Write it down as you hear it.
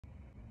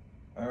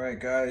All right,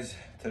 guys,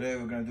 today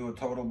we're gonna do a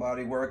total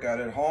body workout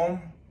at home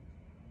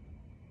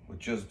with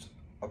just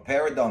a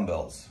pair of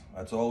dumbbells.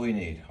 That's all we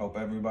need. Hope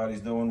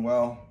everybody's doing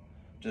well.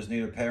 Just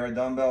need a pair of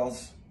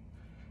dumbbells.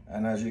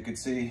 And as you can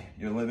see,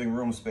 your living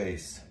room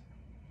space.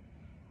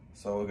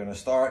 So we're gonna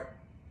start,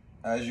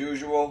 as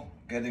usual,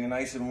 getting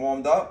nice and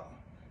warmed up.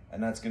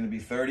 And that's gonna be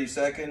 30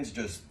 seconds,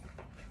 just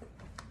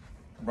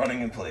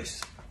running in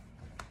place.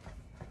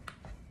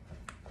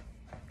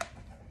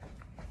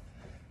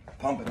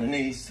 Pumping the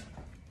knees,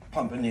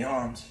 pumping the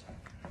arms.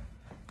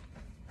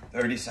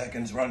 30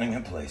 seconds running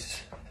in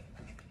place.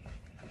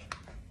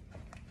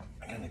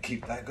 I'm gonna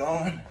keep that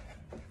going.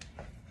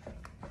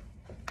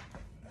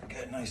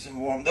 Get nice and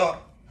warmed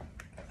up.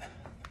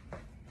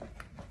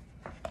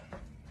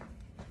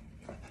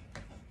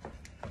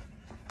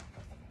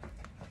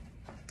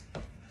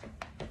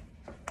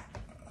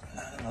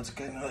 And let's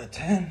get another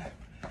 10,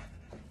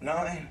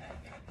 9,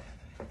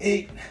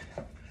 8,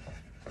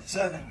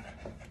 7,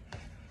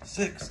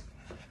 6,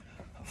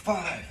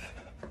 5,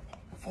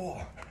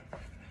 4,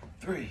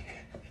 3,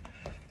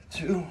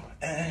 2,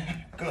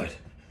 and good.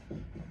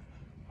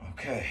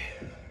 Okay.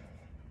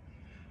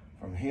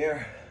 From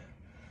here,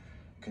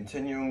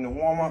 continuing the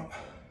warm-up,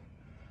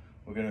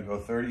 we're gonna go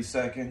 30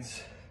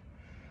 seconds,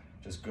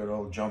 just good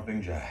old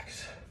jumping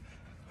jacks.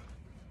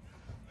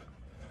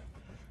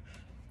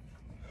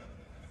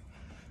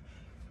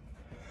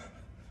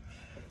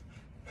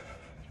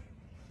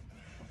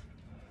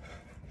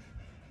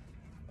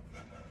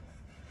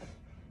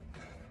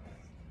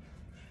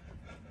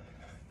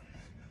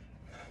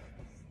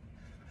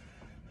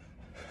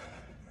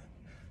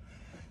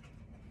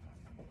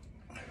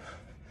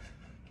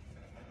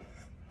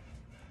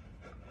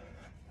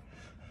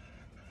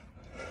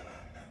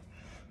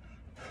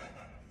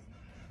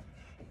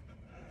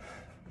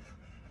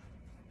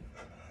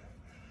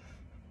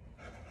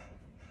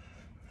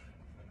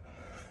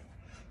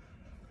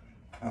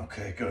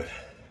 Okay, good.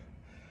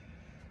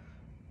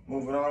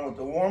 Moving on with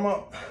the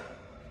warm-up.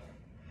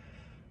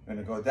 I'm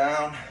gonna go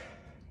down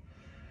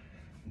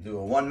and do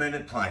a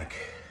 1-minute plank.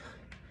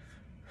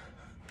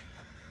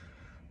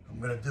 I'm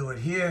gonna do it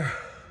here.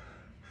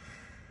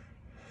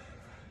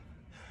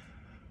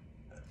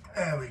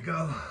 There we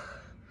go.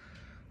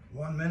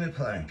 1-minute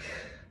plank.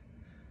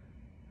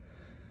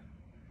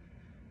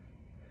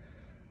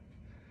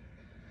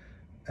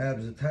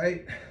 Abs are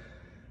tight.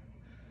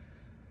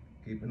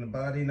 Keeping the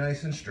body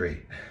nice and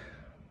straight.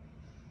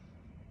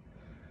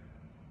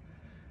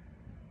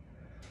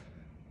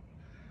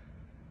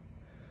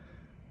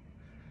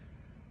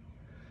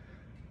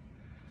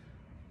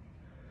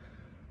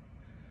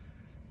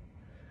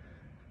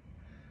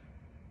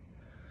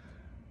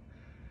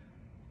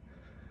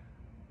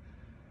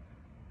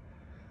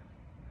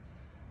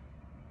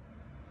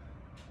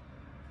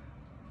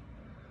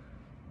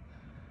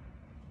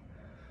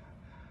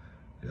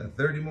 Got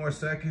 30 more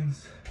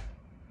seconds.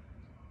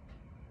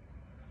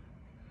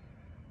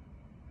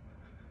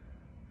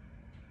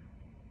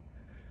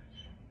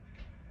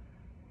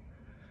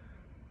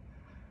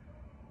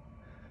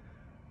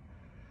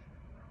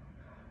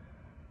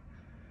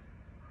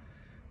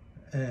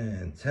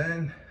 And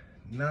 10,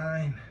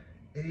 9,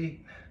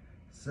 8,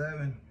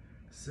 7,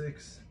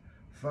 6,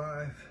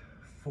 5,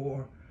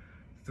 4,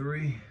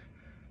 3,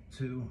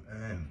 2,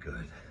 and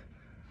good.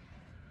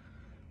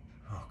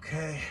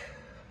 Okay.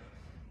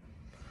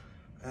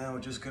 And we're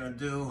just gonna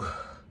do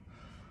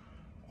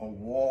a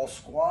wall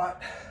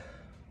squat.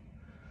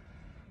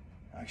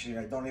 Actually,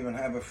 I don't even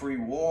have a free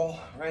wall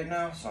right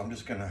now, so I'm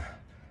just gonna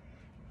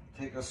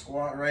take a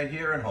squat right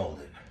here and hold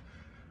it.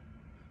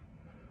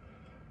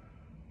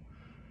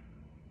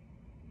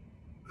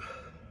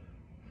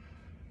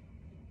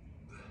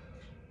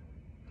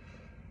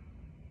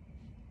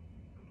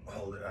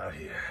 Hold it out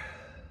here.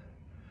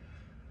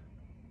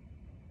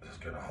 Just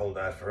gonna hold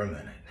that for a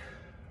minute.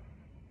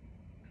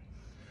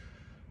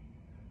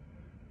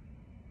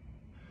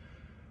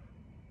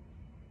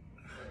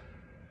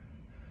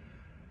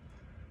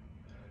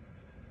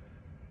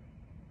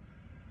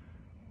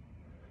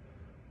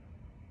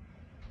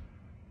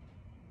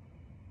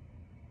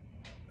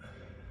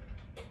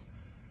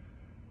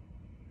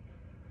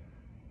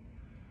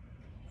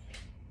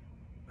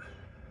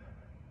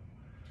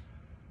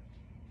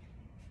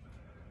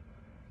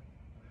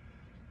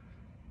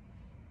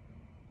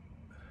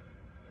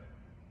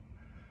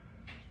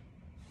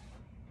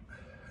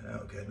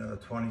 Okay, another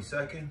 20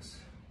 seconds.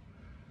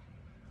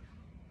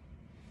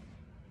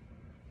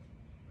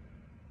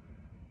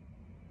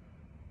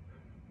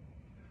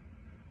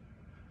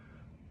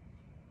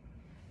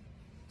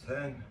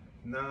 Ten,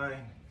 9,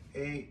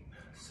 8,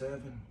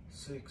 7,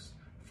 6,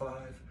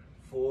 5,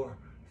 4,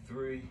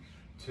 3,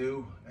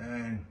 2,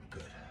 and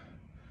good.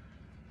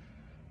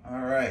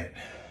 All right.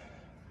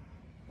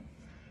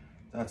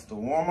 That's the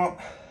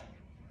warm-up.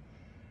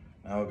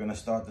 Now we're gonna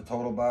start the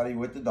total body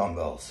with the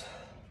dumbbells.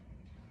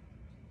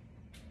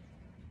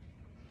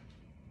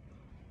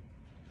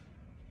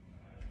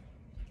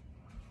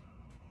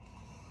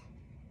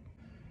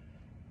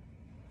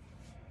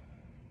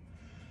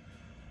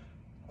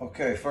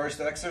 Okay, first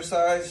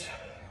exercise,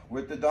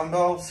 with the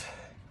dumbbells.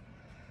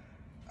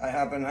 I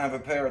happen to have a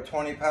pair of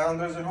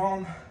 20-pounders at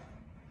home.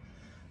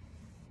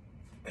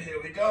 Here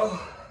we go.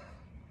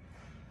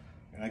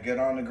 I'm gonna get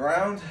on the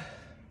ground.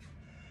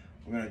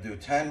 We're gonna do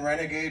 10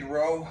 renegade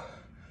row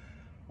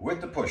with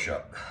the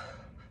push-up.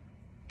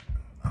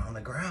 On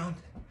the ground,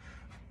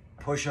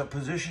 push-up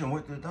position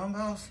with the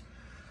dumbbells.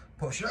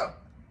 Push up.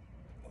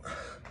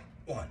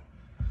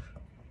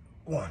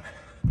 1,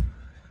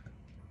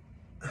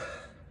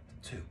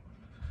 2,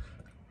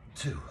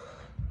 2,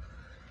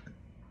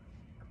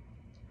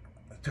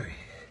 3,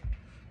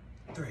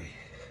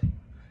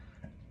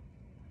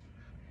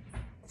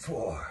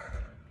 4,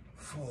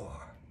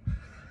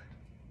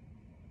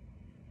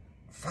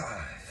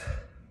 5,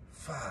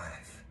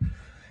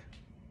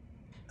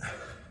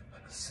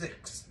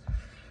 6,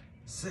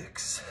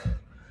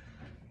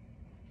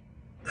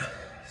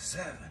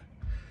 7,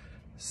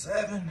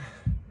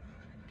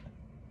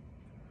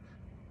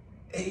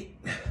 8,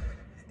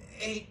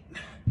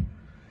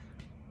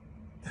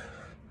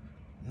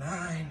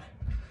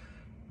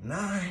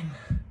 9,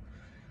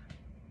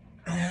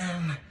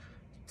 and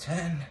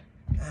 10,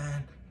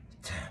 and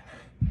 10.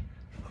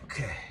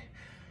 Okay.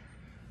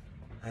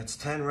 That's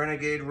 10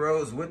 renegade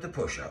rows with the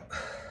push-up.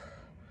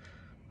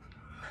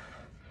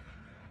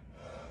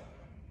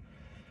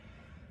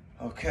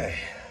 Okay.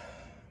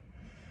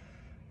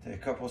 Take a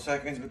couple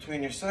seconds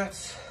between your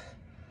sets.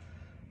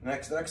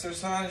 Next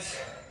exercise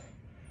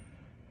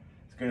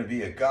is going to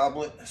be a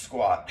goblet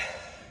squat.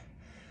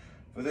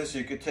 For this,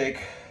 you could take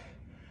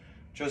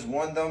just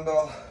one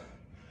dumbbell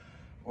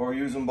or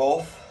use them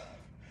both.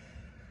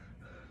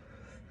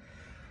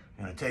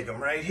 You're going to take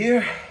them right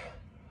here,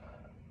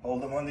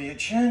 hold them under your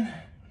chin,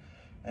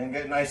 and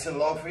get nice and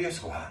low for your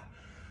squat.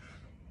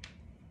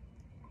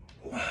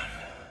 1,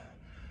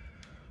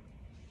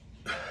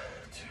 2,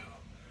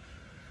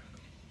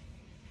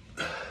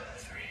 3,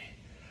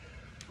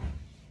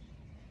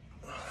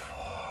 4,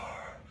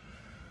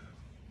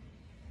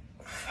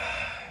 5.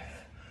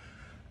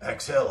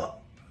 Exhale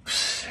up.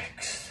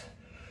 6,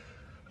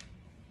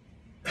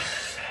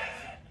 7,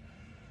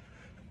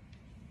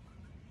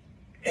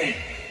 8,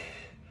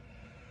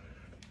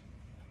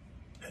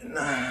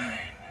 9,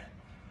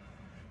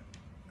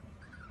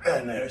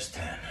 and there's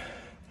 10.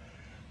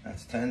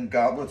 That's 10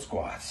 goblet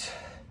squats.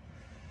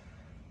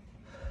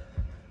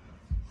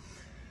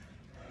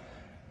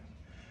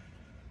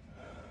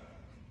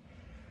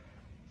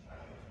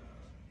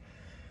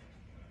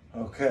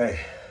 Okay,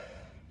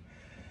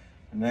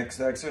 the next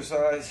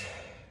exercise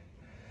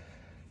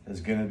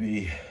is going to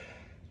be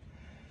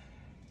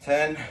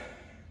 10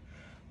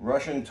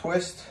 Russian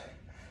twist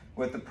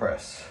with the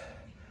press.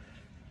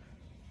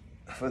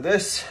 For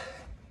this,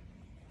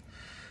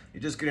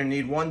 you're just going to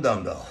need one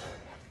dumbbell.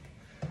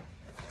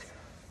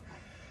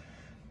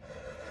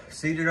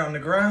 Seated on the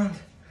ground,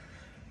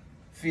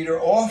 feet are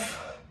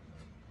off,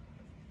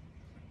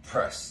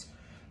 press,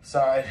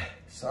 side,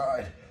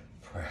 side,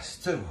 press.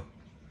 2,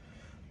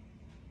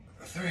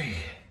 3,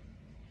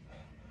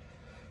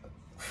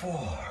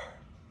 4,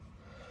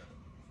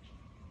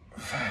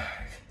 5.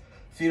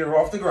 Feet are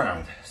off the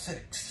ground.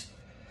 6,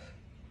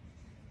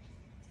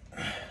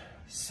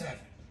 7,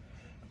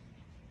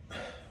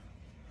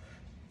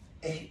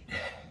 8,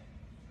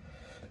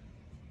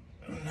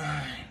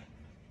 9,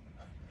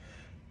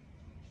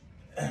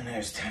 and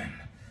there's 10.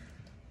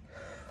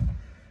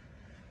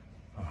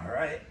 All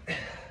right.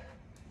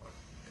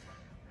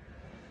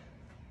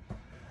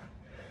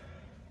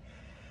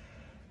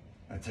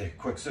 I take a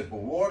quick sip of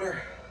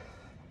water.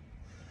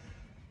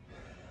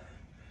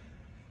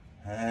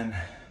 And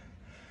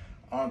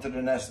on to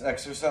the next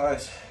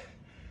exercise.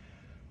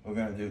 We're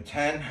gonna do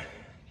 10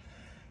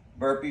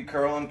 burpee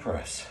curl and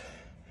press.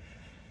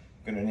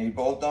 Gonna need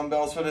both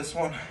dumbbells for this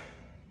one.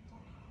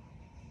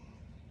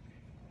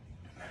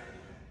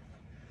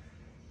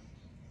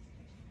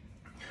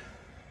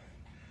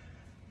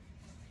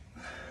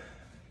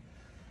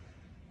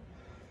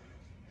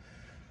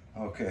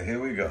 Okay, here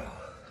we go.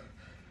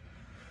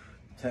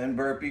 10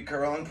 burpee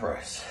curl and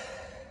press.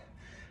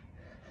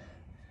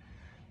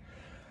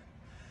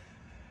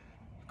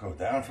 Go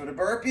down for the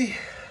burpee.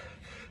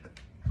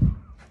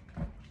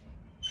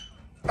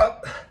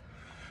 Up,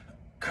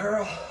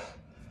 curl,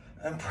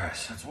 and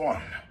press. That's 1.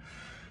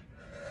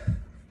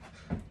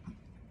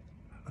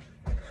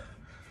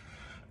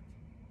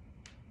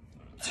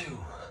 2.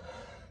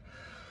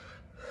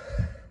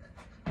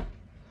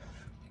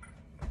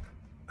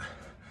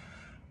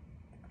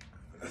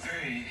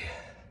 3.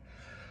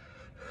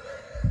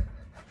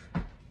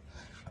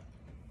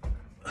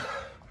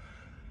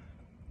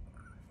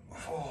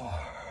 4.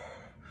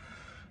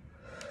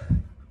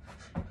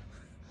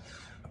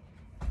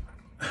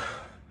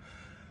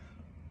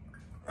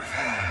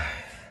 5.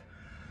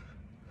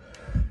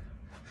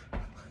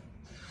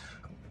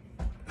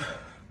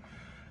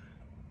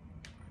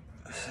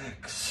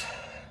 6.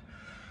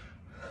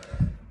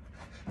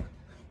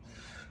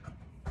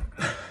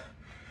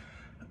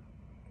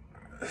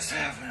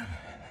 7.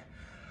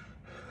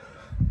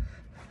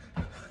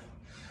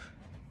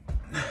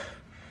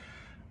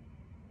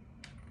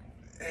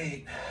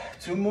 8,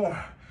 2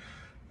 more.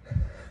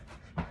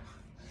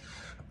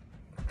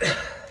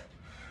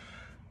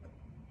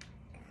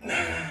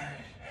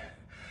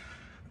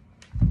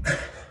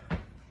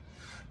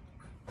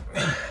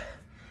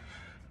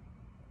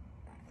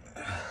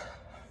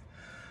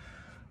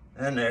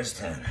 And there's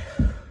 10.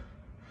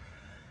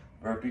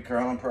 Burpee,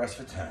 curl, and press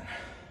for 10.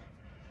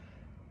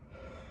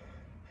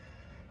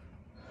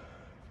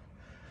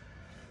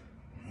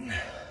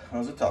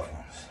 Those are tough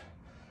ones.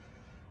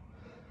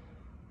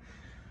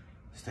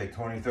 Let's take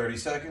 20, 30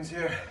 seconds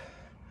here.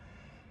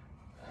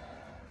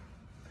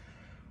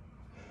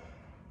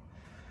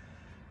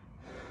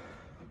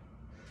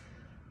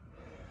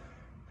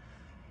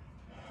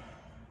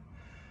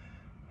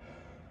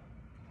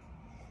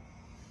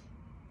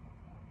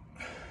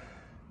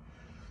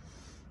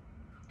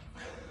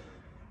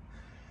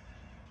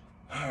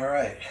 All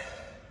right.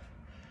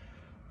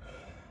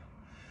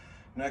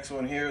 Next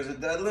one here is a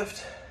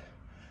deadlift.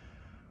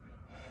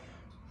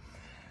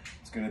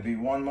 It's going to be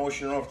one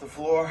motion off the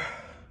floor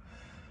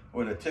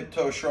with a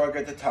tiptoe shrug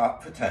at the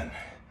top for 10.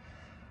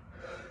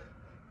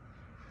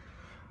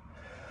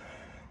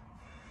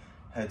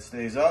 Head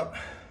stays up,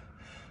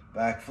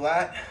 back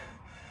flat,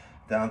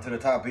 down to the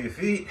top of your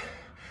feet,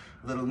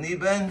 little knee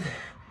bend,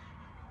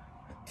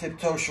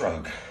 tiptoe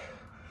shrug.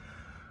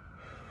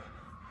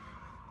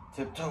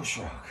 Tiptoe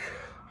shrug.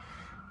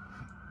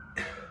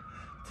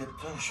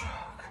 Tiptoe shrug.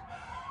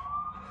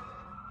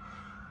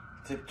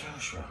 Tiptoe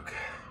shrug.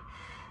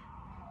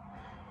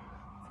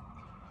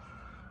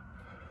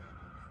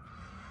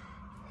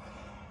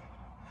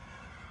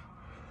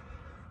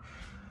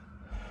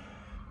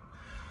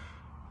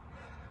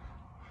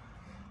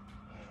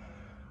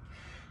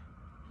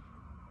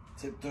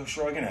 Tiptoe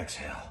shrug and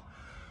exhale.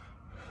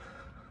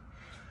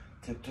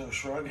 Tiptoe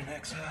shrug and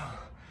exhale.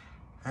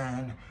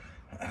 And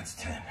that's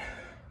 10.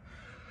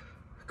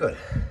 Good.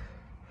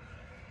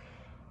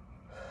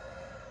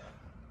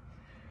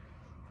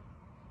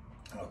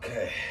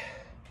 Okay.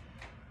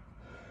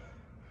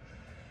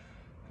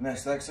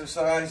 Next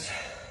exercise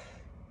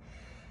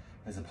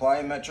is a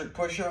plyometric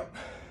push-up.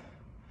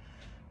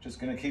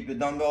 Just gonna keep the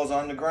dumbbells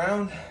on the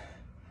ground.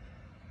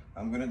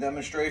 I'm gonna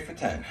demonstrate for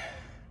 10.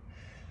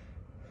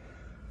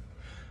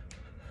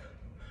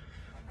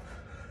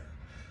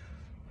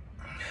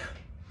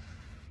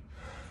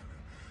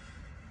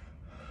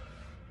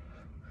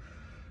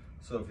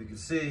 So if you can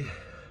see,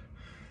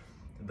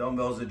 the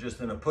dumbbells are just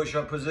in a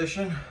push-up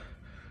position,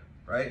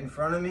 right in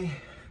front of me.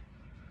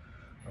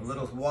 A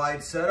little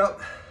wide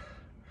setup.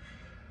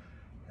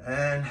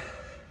 And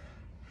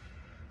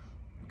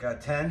got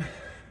 10.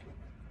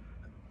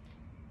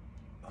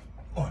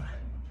 1,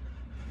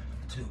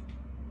 2,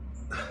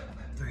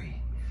 3,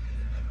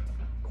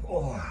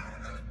 4,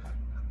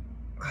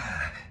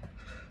 5,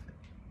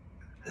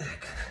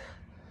 6,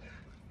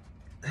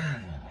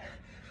 7,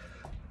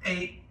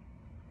 8,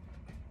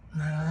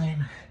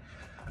 9,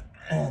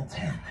 and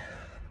 10.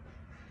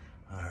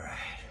 All right.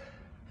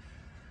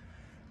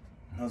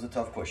 Those are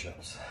tough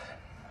push-ups.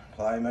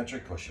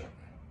 Plyometric push-up.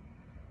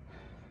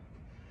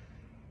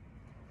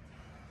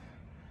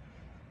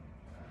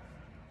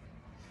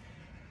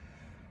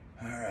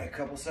 All right, a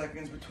couple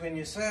seconds between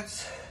your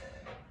sets.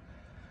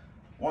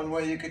 One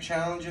way you could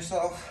challenge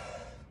yourself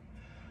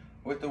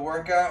with the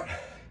workout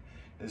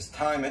is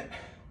time it.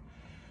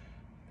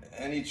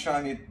 And each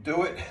time you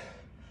do it,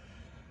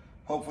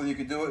 hopefully you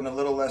could do it in a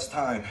little less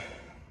time,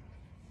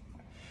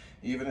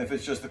 even if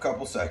it's just a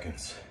couple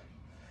seconds.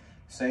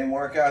 Same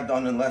workout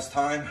done in less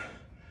time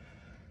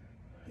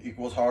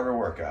equals harder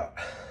workout.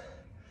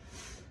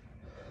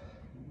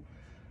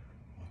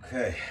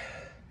 Okay.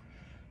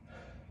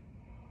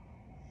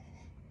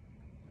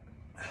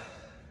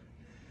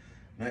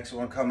 Next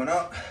one coming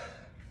up,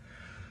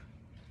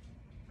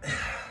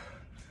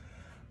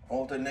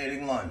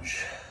 alternating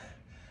lunge.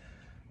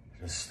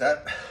 Just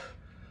step,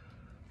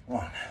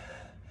 1,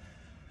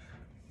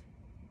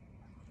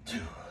 2,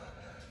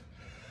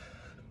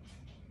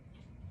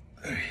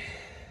 3,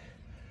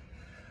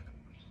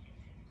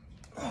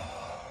 4,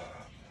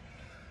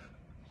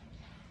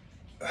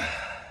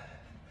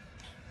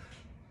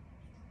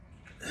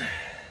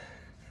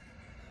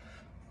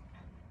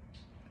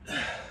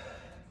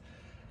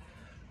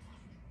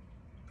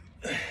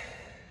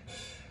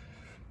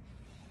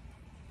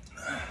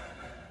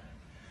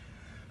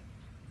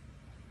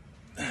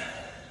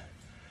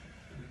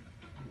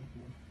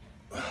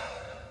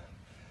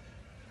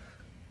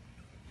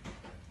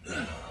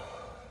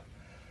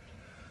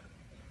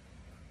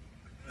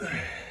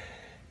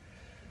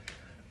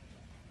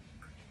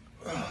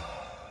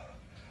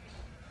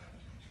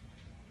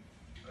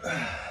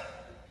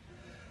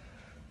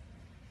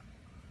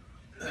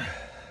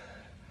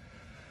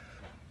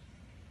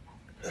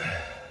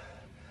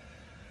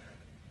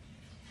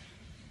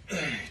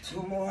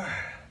 2 more,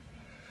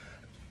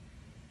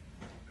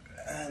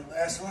 and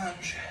last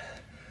lunge.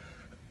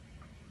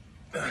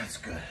 That's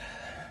good.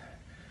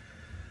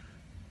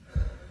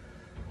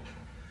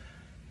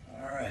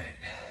 All right.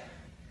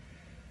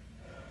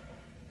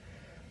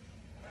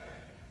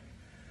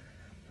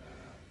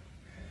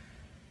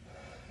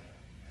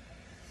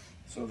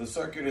 So the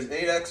circuit is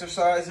 8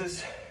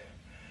 exercises,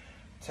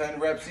 10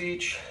 reps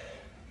each,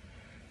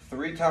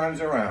 3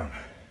 times around.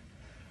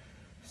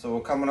 So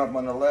we're coming up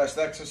on the last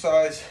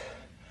exercise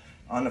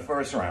on the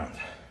first round.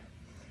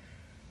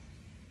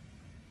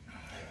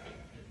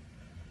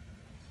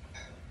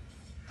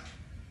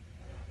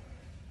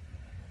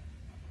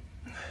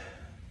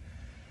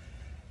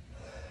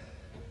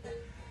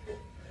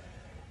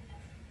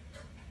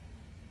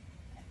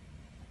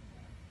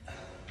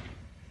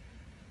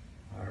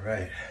 All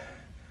right.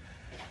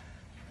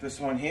 This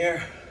one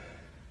here,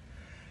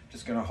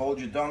 just gonna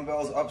hold your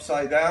dumbbells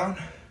upside down,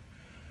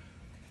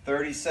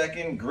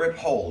 30-second grip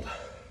hold.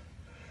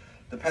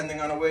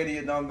 Depending on the weight of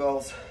your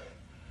dumbbells,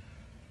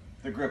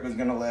 the grip is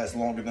gonna last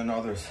longer than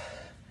others.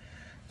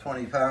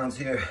 20 pounds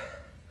here,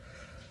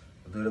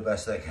 I'll do the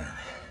best I can.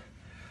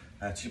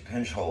 That's your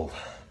pinch hold.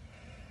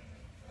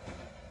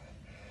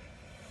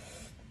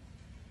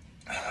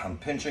 I'm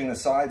pinching the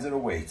sides of the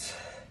weights,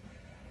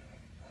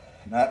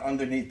 not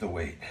underneath the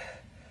weight.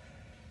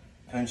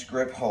 Pinch,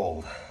 grip,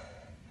 hold.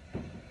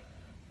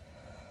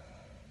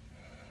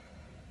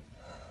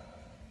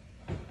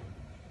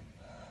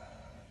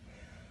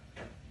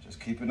 Just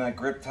keeping that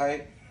grip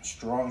tight,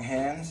 strong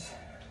hands.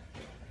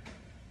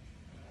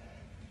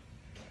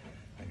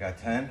 I got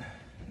 10,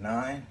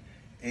 9,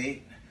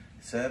 8,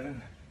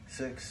 7,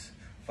 6,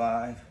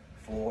 5,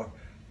 4,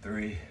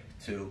 3,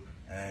 2,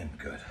 and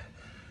good.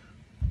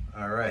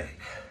 All right.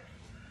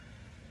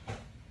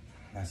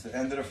 That's the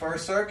end of the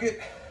first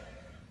circuit.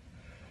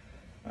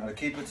 Now to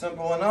keep it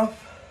simple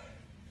enough,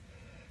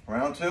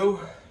 round 2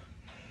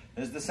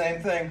 is the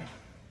same thing.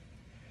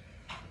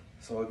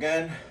 So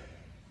again,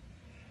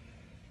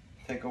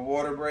 take a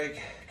water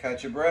break,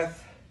 catch your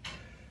breath.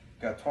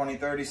 Got 20,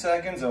 30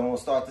 seconds and we'll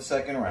start the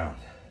second round.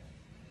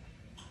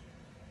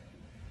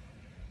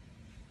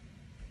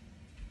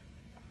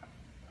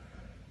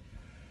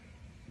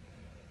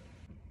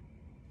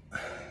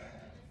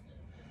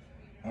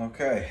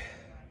 Okay,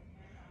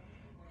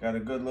 got a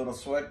good little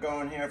sweat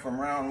going here from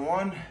round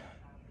 1.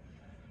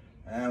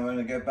 And we're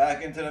gonna get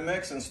back into the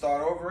mix and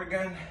start over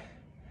again.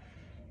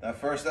 That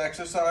first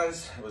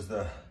exercise was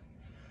the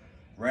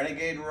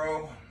renegade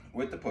row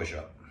with the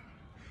push-up.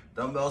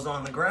 Dumbbells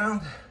on the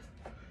ground.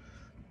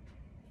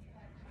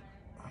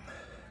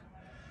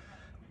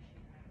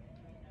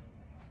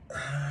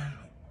 And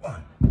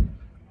 1,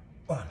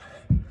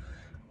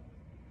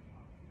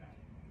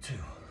 2,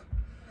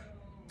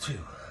 2,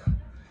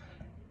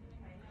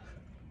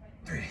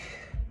 3,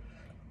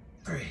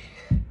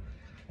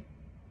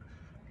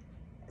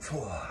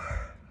 4,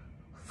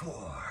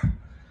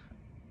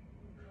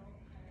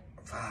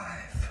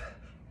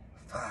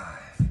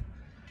 5,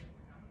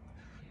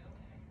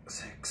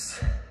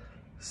 6,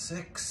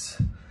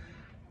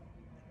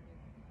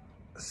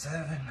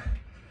 7,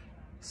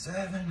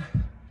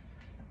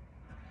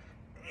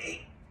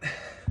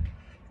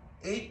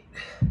 8,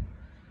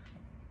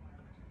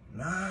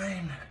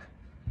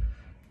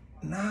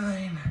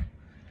 9,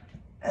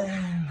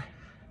 and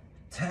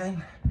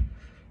 10,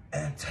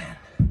 and 10.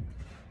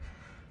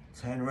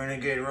 10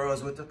 renegade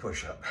rows with the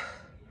push-up.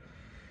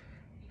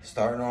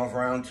 Starting off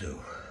round 2.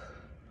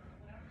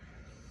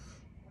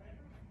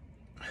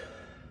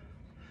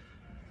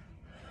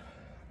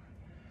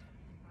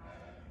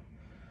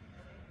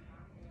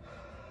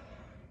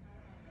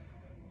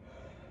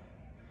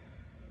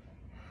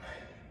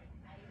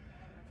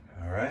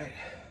 All right.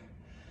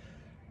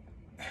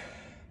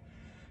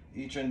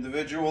 Each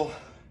individual,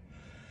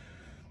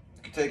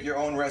 you can take your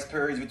own rest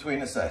periods between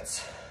the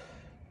sets.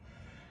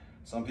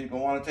 Some people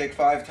want to take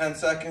 5, 10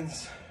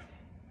 seconds.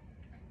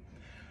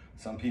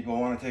 Some people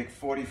want to take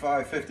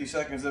 45, 50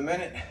 seconds a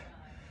minute.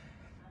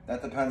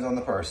 That depends on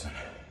the person.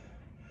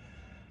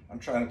 I'm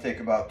trying to take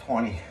about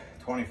 20,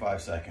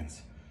 25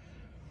 seconds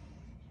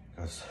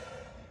because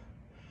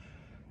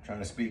I'm trying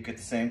to speak at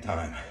the same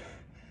time.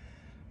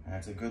 And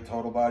it's a good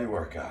total body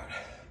workout.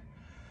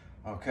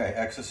 Okay,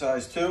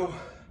 exercise 2,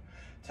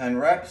 10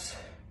 reps.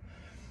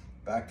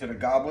 Back to the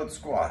goblet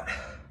squat.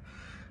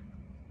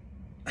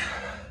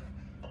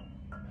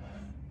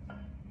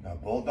 Now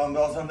pull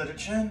dumbbells under the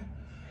chin,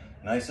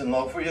 nice and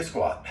low for your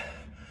squat.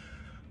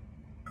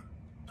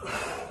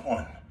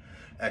 1,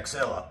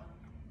 exhale up.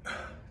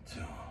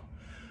 2,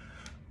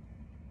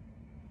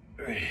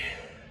 3,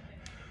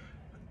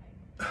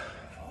 4,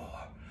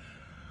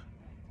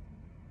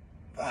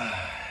 5,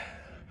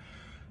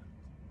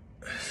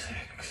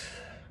 6,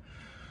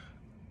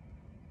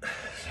 7,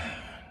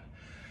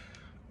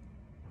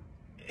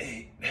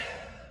 8,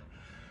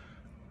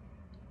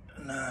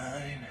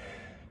 9,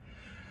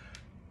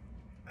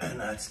 and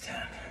that's 10.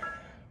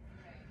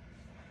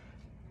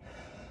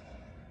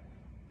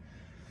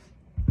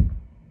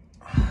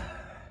 All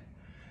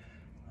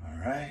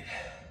right.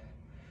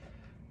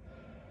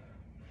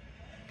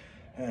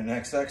 And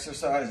next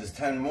exercise is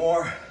 10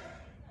 more.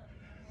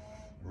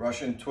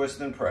 Russian twist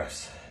and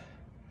press.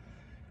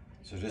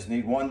 So just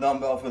need 1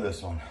 dumbbell for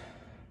this one.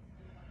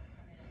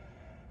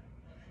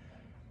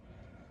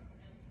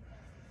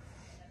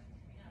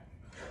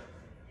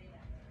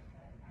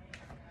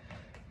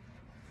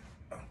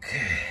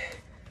 Okay.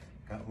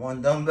 One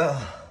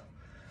dumbbell,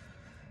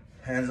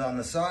 hands on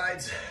the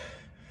sides,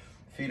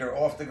 feet are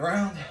off the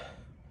ground.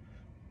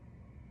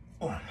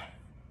 1,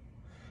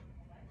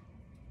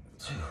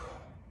 2,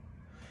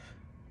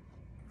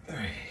 3,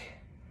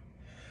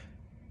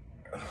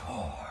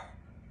 4,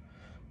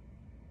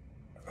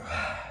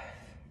 5,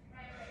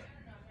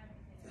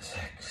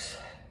 6,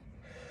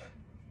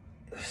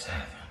 7,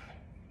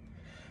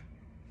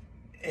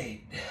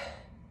 8,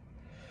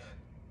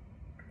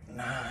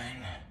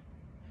 9,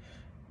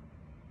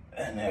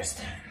 and there's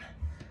 10.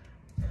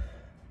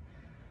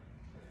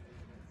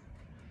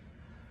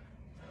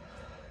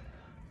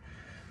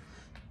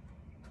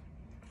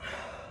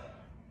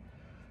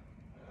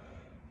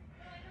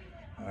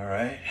 All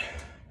right,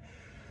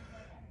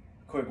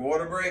 quick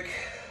water break.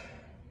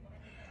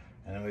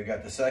 And then we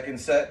got the second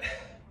set,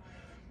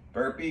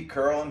 burpee,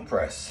 curl, and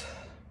press.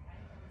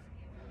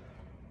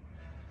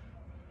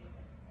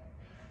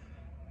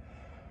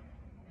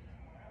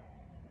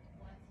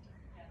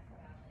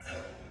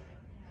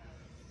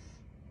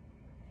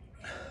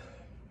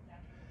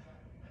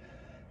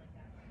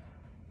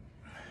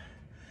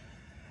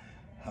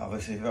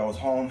 Obviously, if I was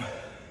home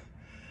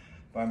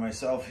by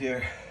myself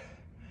here,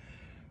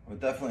 I would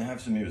definitely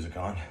have some music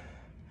on.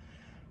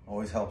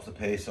 Always helps the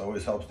pace,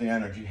 always helps the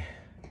energy.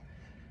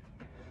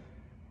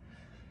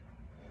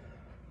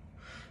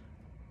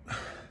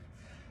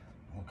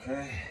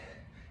 Okay,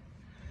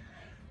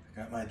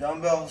 got my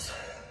dumbbells,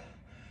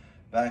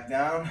 back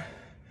down,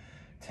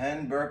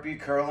 10 burpee,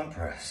 curl, and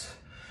press.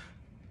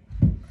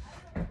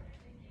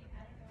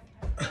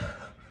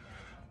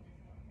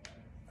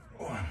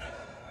 1,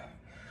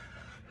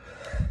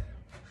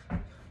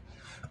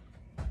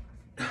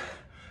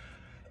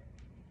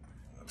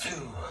 2,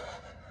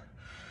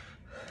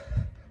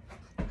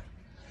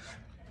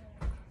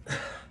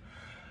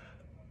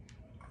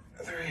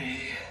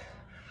 3,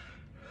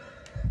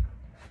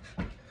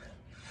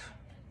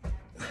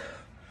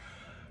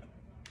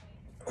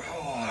 4,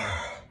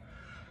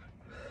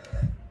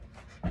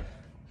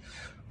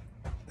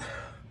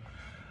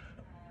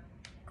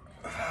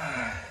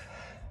 5,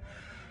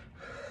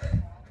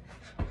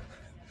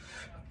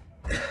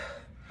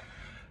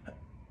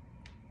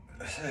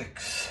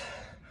 6,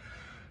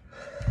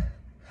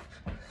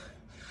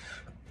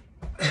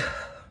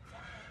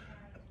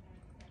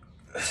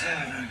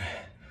 7,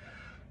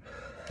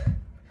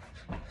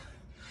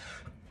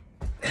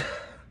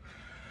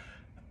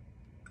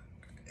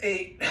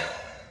 8,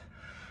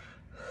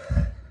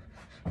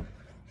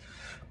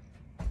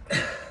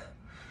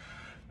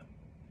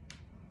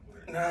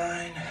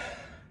 9,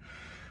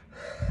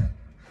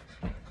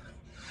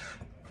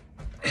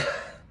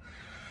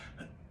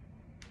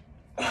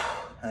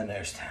 and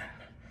there's 10.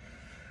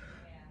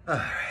 All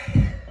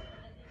right.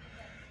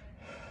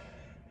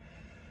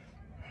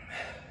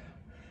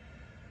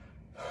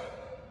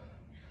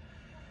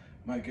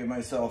 Might give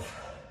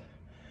myself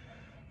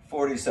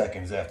 40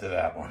 seconds after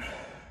that one.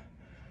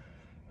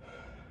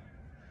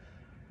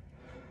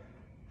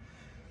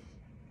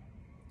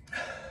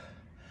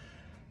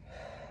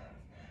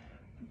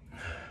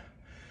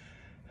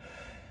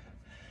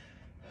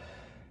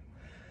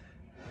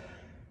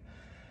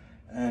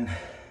 And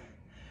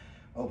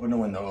open the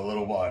window a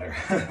little wider.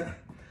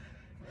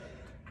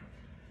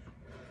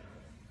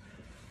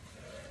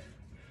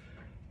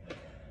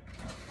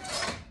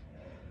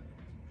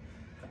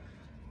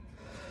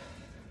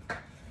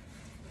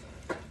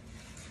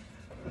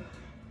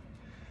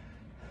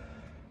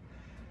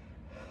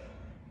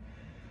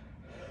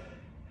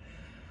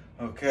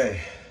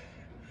 Okay,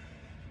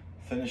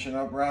 finishing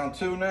up round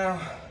 2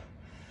 now.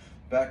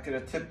 Back to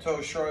the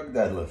tiptoe shrug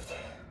deadlift.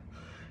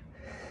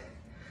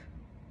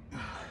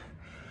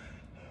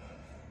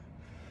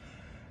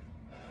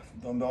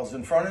 Dumbbells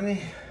in front of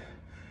me,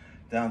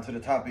 down to the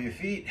top of your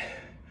feet,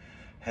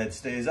 head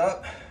stays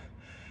up,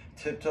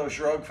 tiptoe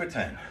shrug for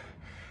 10.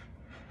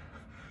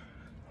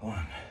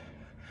 1,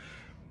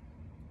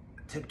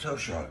 tiptoe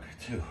shrug,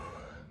 2,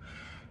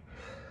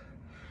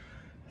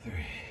 3,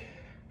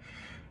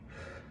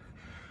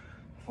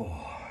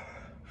 4,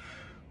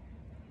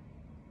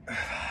 5,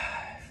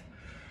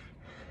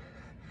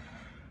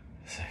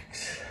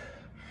 6,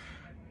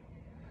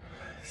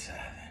 7.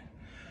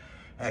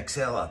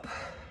 Exhale up.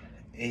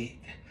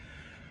 8,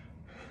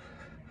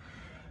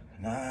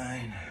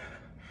 9,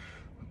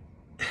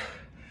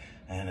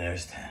 and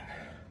there's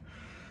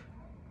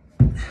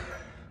 10.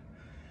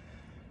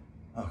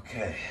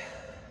 Okay.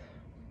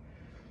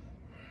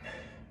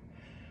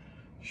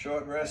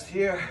 Short rest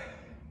here,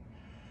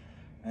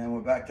 and we're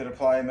back to the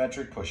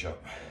plyometric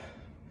push-up.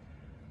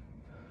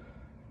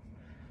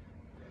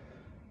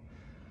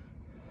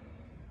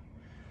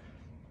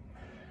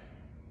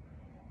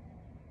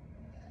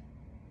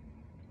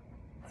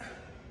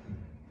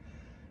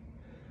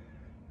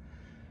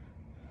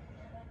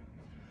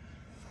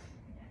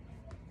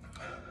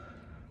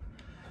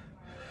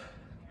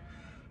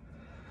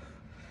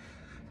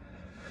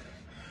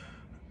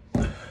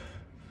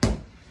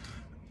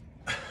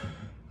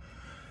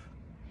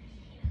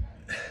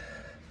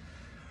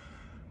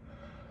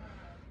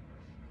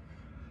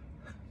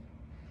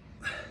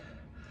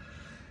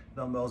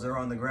 Dumbbells are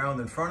on the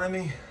ground in front of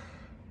me,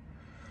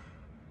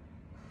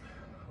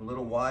 a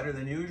little wider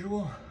than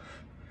usual.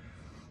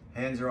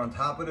 Hands are on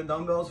top of the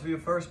dumbbells for your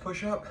first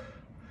push-up.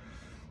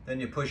 Then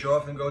you push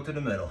off and go to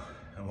the middle,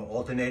 and we're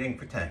alternating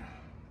for 10.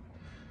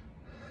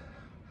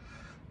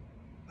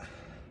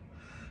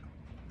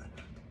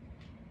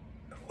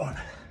 1,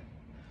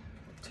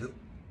 2,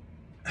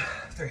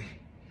 3,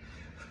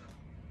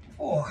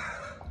 4,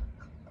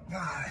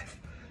 5,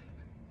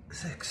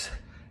 6,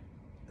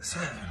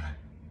 7,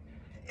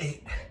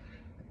 8,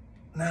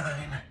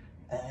 9,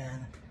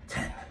 and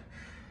 10.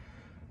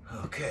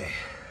 Okay.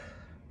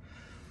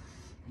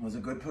 Those are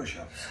good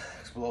push-ups,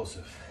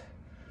 explosive.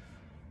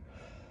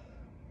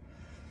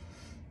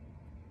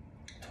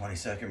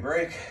 20-second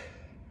break,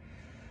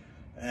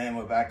 and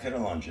we're back to the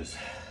lunges.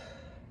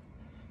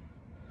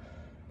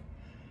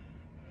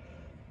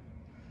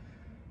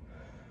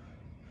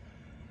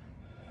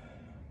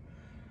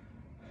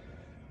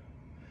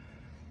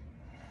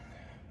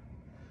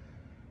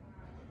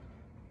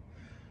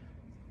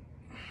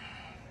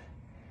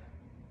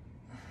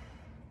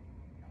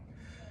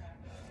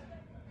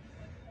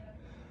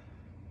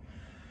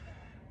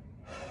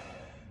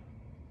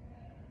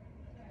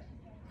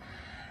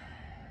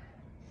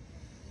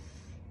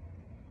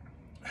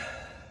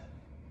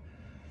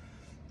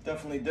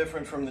 Definitely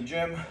different from the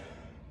gym,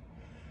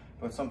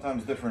 but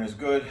sometimes different is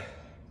good.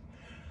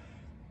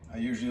 I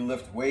usually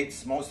lift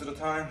weights most of the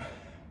time,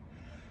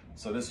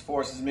 so this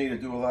forces me to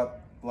do a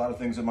lot of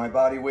things with my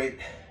body weight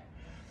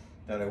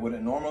that I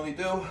wouldn't normally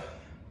do,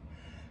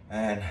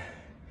 and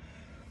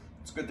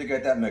it's good to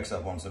get that mix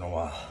up once in a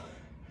while.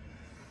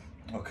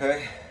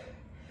 Okay,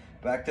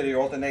 back to the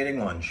alternating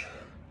lunge.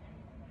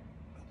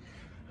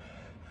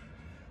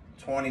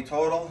 20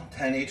 total,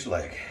 10 each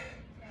leg.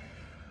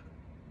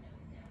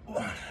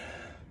 1,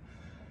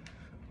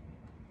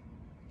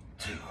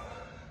 2,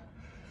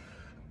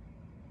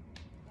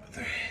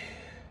 3,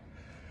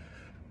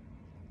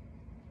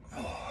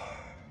 4,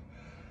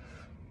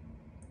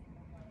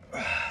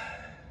 5,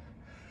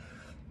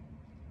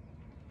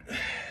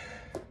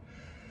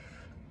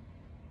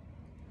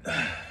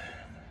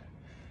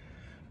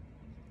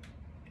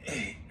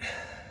 8,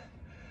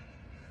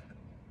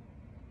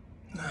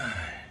 9,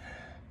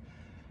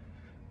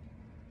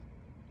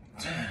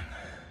 10,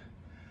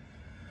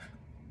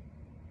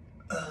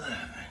 11,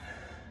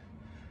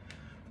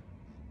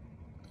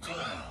 12,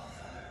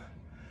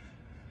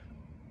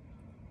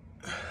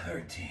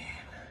 13,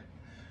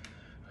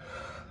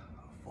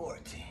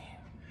 14,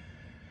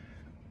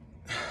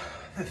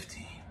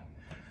 15,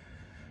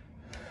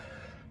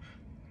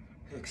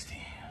 16,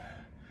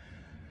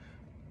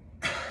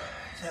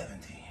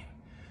 17,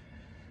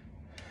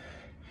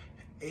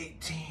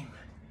 18,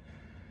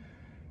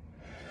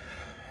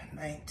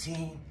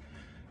 19,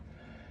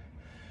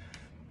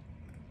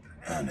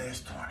 and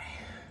there's 20.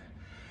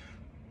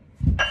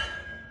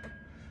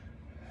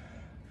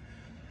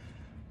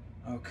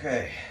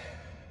 Okay,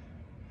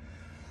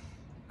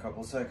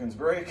 couple seconds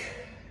break.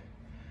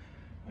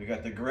 We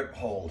got the grip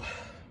hold.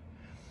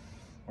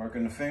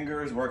 Working the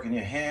fingers, working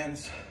your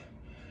hands,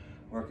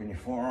 working your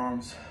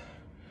forearms,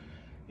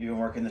 even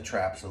working the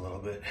traps a little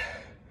bit.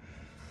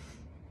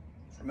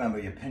 Remember,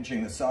 you're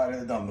pinching the side of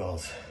the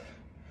dumbbells.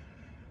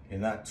 You're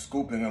not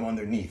scooping them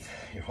underneath.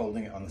 You're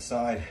holding it on the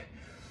side.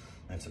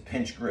 It's a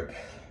pinch grip.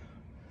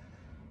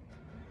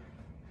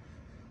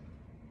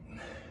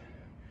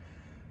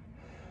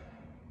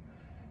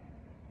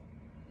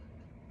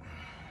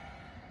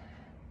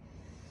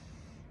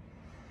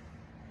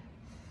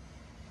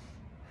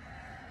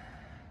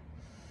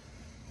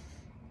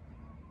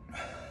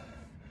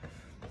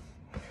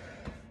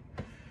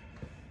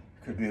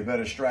 Could be a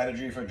better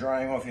strategy for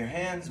drying off your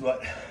hands,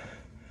 but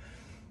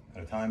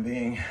for the time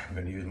being, I'm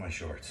going to use my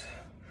shorts.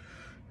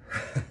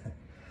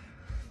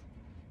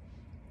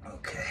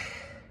 Okay.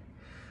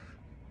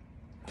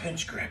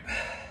 Pinch grip.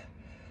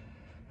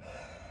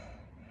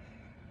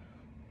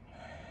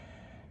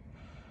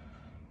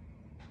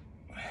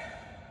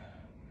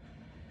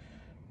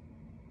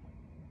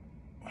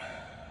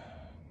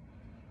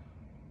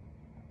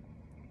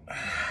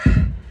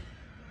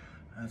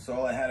 That's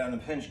all I had on the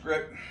pinch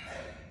grip.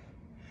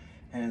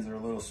 Hands are a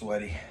little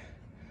sweaty,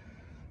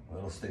 a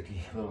little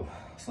sticky, a little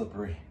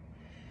slippery,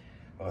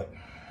 but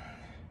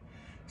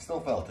still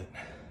felt it.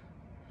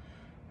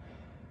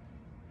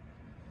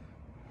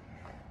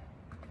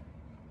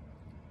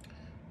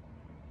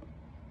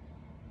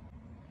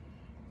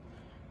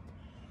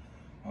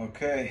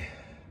 Okay,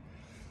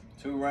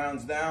 2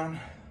 rounds down,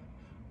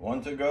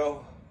 1 to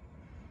go.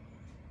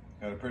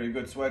 Got a pretty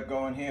good sweat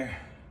going here.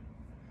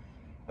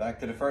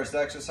 Back to the first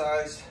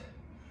exercise.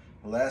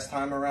 The last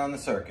time around the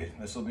circuit.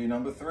 This will be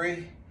number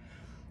 3,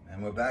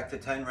 and we're back to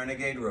 10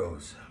 renegade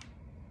rows.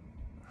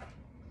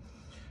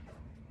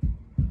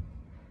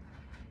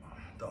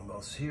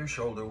 Dumbbells here,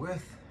 shoulder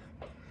width.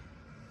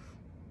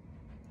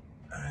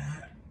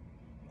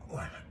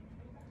 1,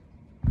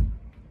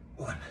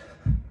 1,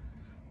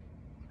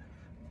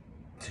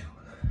 2,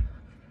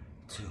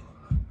 2,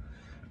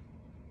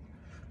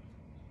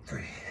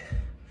 3,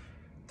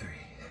 3,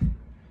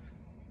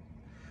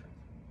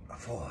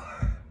 4,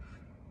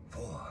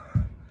 4,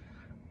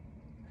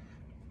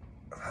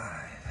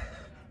 5,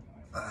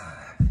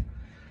 5,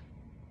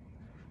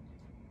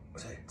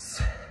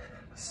 6,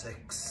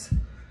 6,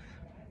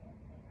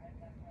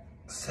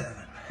 7,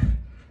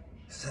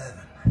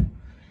 7,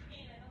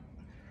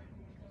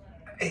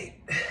 8,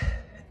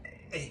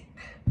 8,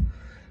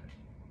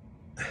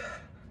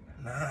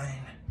 9,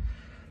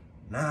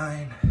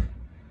 9,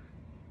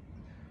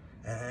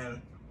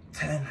 and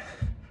 10,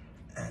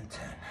 and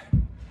 10.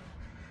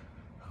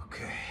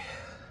 Okay.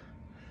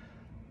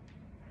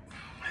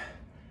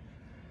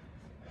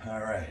 All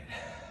right.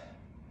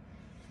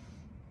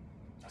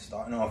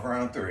 Starting off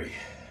round 3.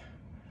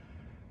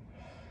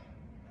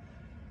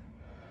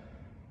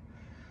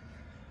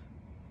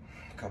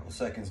 A couple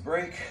seconds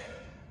break.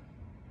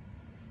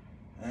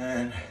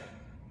 And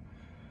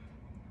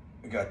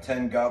we got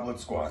 10 goblet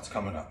squats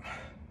coming up.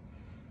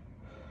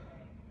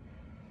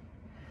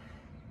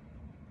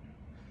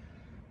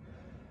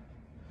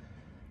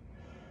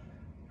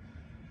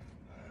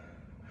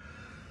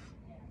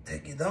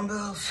 Take your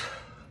dumbbells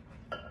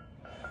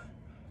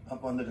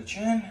up under the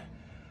chin,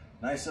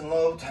 nice and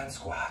low, 10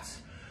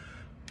 squats.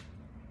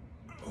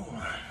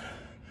 1,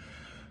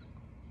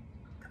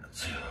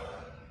 2,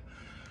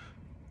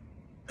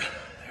 3,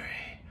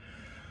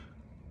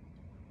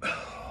 4,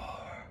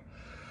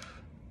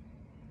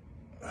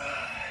 5,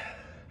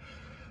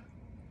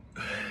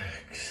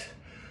 6,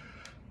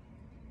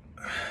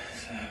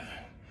 7,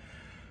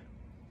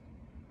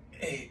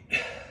 8,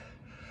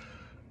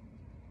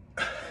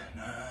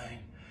 9,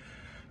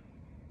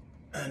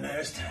 and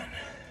there's 10.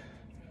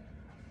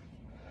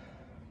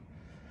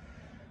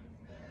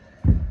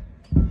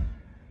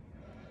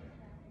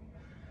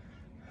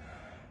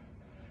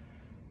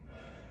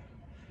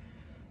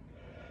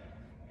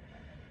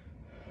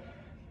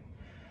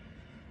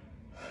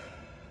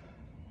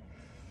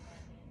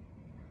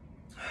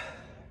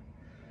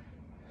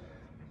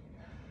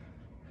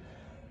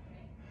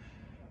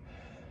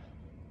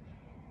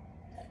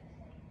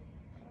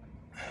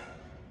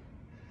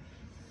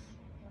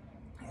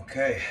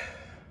 Okay,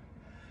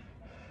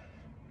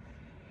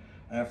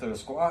 after the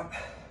squat,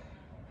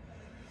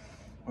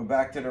 we're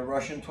back to the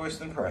Russian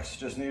twist and press.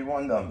 Just need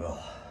 1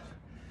 dumbbell.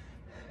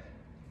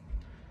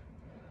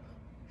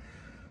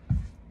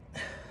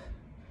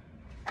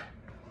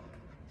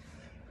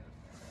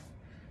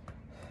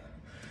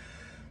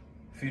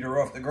 Feet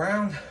are off the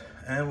ground,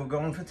 and we're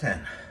going for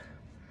 10.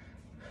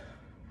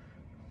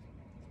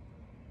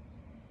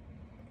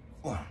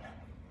 1,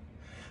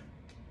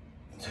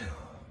 2,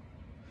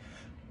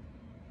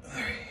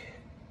 3,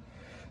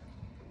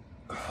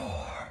 4,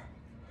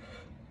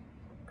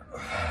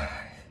 5,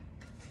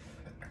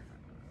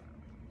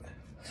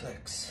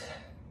 6,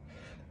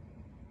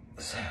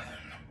 7,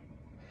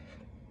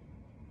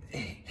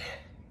 8,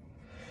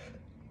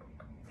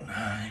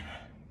 9,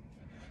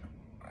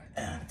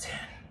 and 10.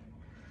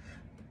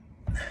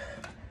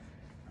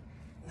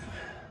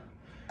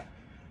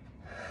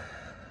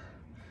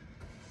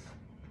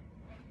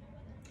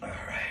 All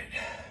right,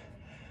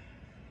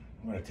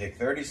 I'm gonna take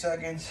 30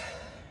 seconds,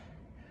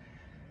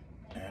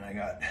 and I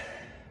got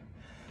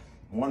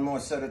 1 more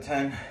set of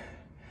 10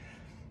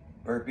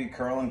 burpee,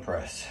 curl, and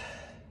press.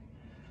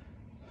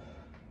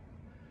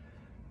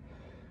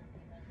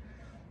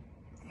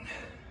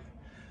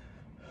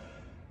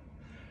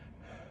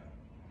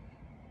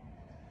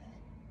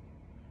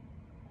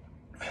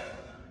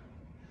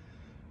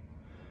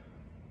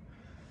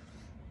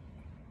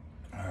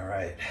 All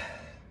right,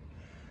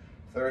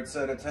 3rd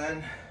set of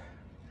 10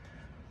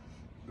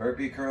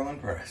 burpee, curl,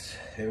 and press.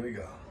 Here we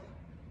go.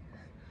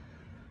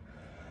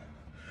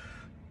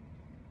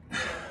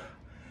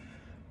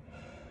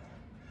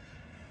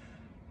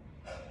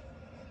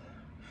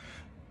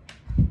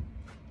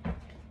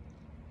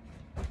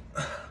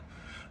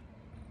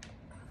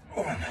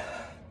 One,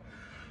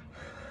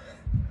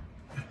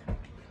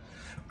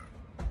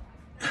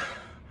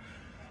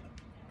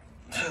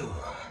 2,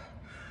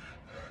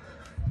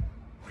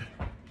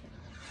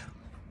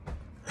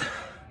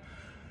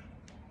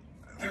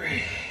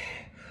 3,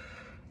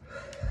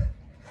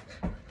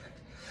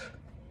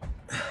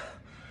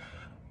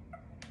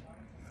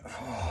 4,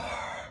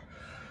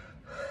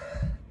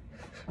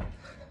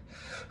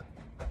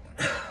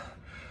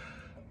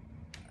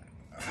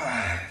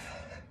 5,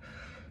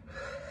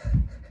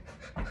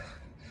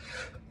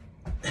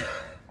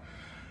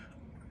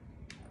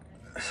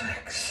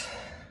 6,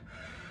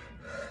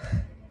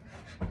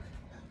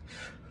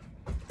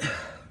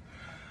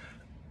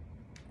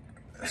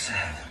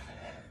 7,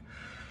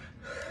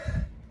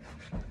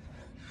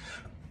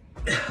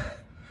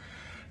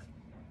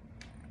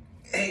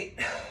 8,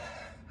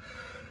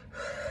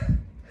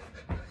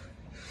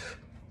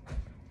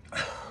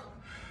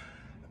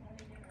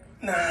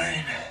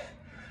 9,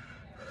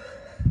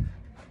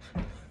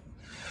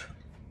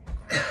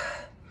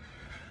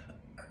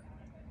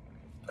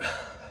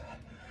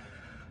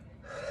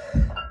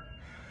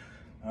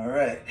 all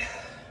right.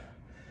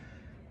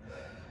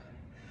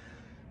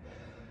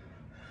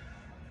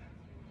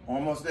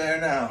 Almost there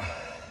now.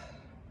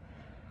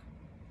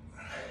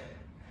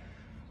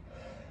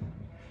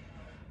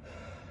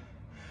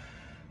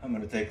 I'm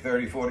gonna take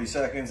 30, 40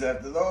 seconds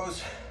after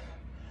those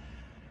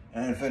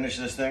and finish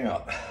this thing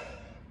up.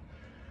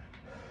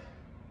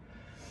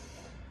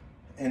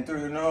 In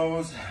through the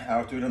nose,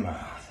 out through the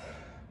mouth.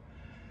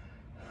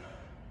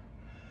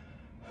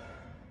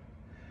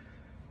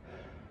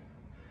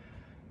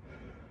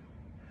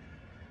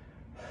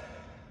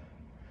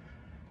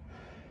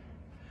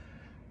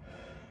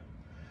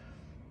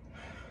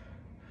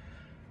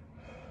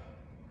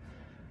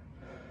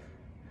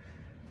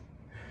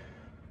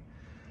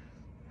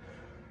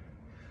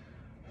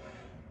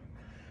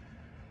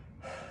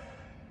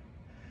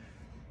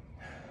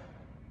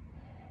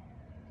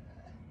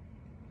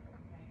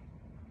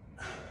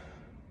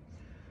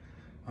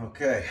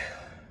 Okay,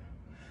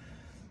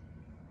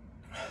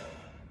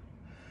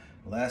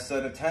 last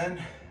set of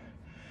 10,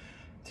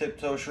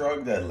 tiptoe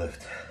shrug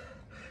deadlift.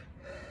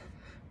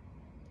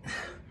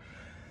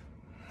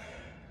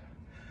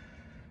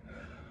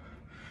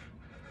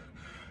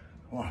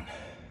 1,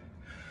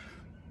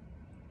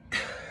 2,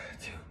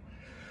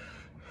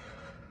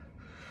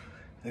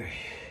 3.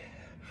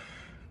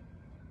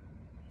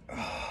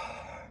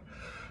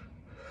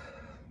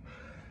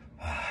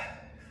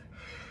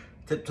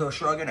 Tiptoe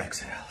shrug and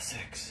exhale.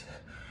 6,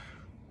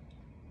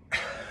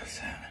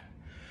 7,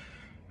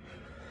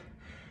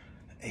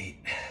 8,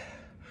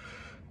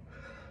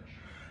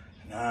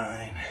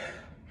 9,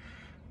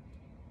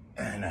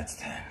 and that's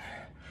 10.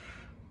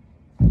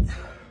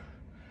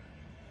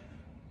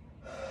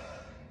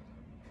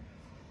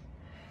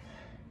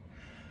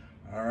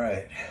 All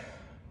right,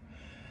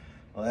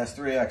 last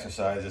 3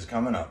 exercises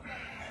coming up.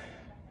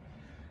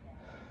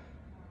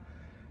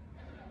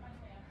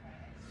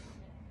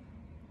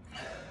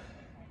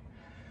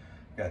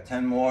 Got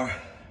 10 more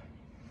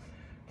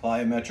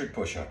plyometric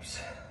push-ups.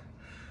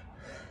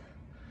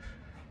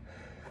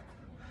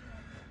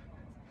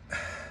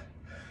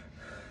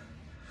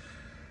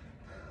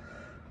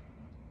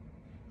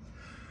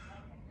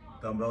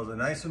 Dumbbells are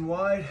nice and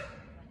wide.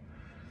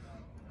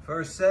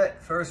 First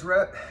set, first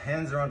rep,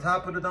 hands are on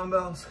top of the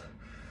dumbbells.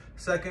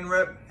 Second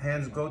rep,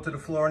 hands go to the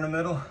floor in the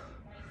middle.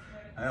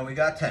 And we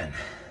got 10.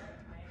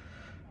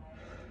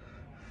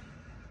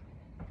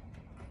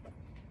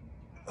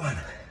 1,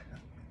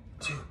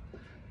 2,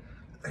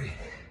 3,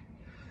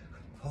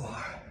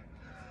 4,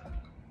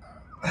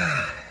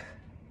 5,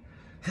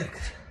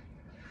 6,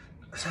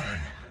 7,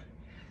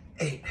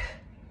 8,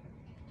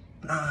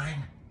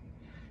 9,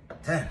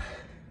 10.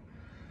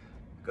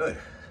 Good.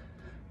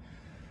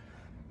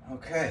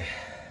 Okay.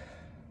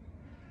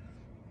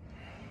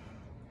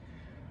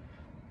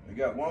 We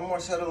got one more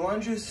set of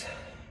lunges,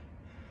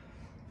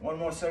 one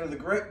more set of the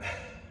grip,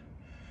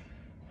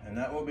 and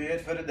that will be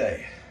it for the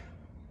day.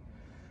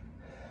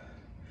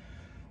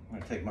 I'm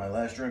gonna take my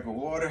last drink of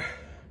water,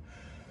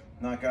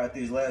 knock out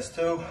these last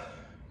 2,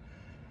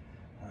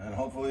 and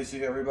hopefully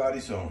see everybody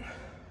soon.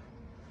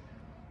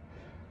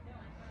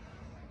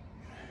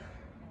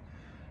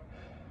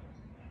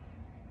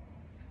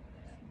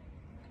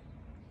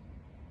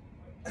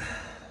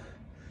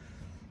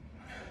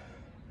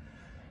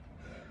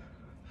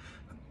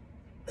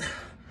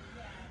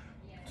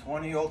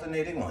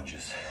 Alternating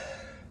lunges.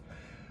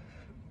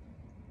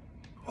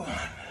 1,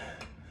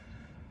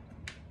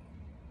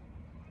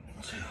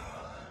 2,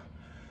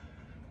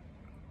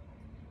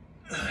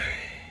 3,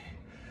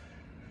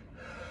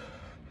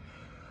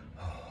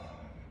 4,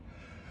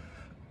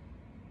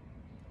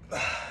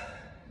 5,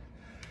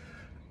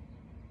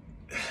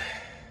 6,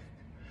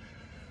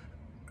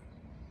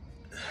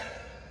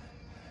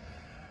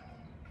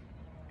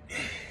 8.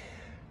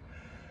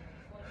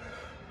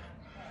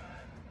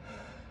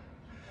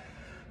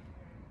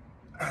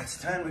 That's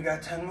 10, we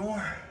got 10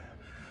 more.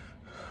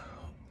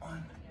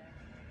 1,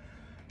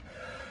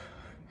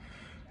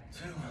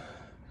 2,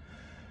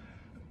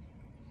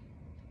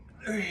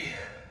 3,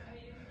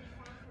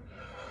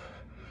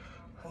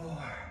 4,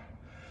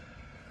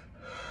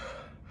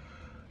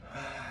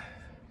 5,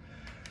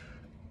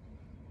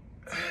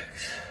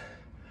 6,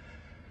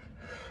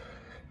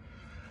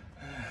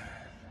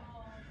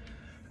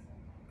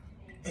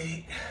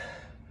 8,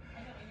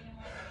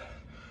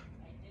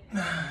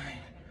 9,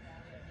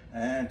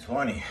 and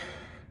 20.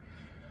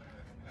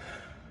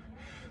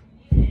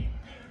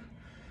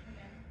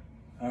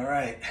 All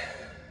right.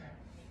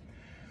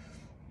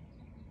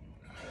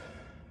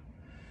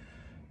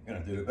 I'm gonna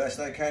do the best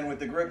I can with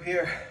the grip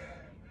here.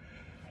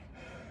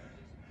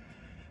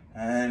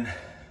 And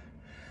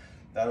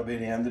that'll be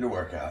the end of the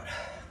workout.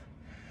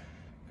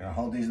 Gonna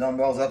hold these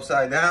dumbbells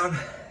upside down.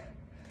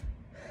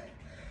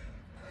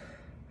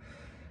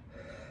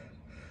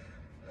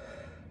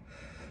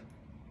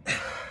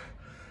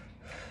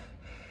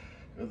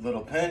 Good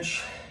little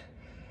pinch.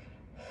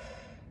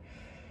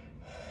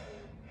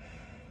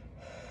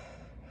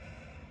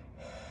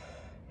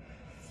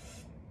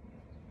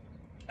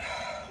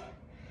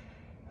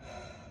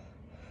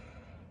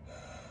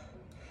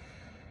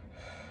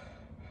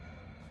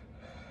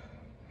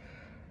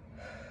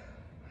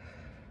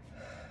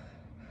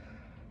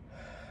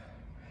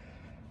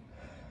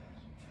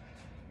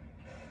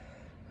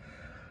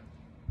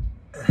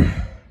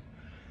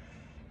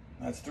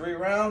 That's 3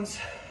 rounds.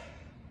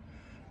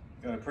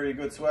 Got a pretty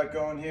good sweat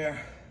going here.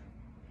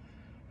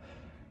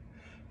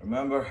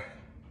 Remember,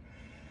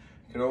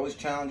 you could always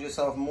challenge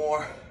yourself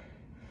more.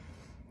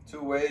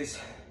 2 ways: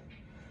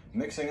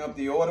 mixing up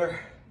the order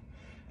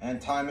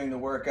and timing the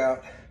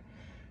workout,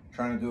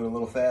 trying to do it a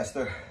little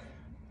faster,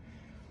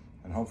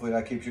 and hopefully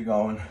that keeps you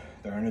going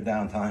during the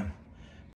downtime.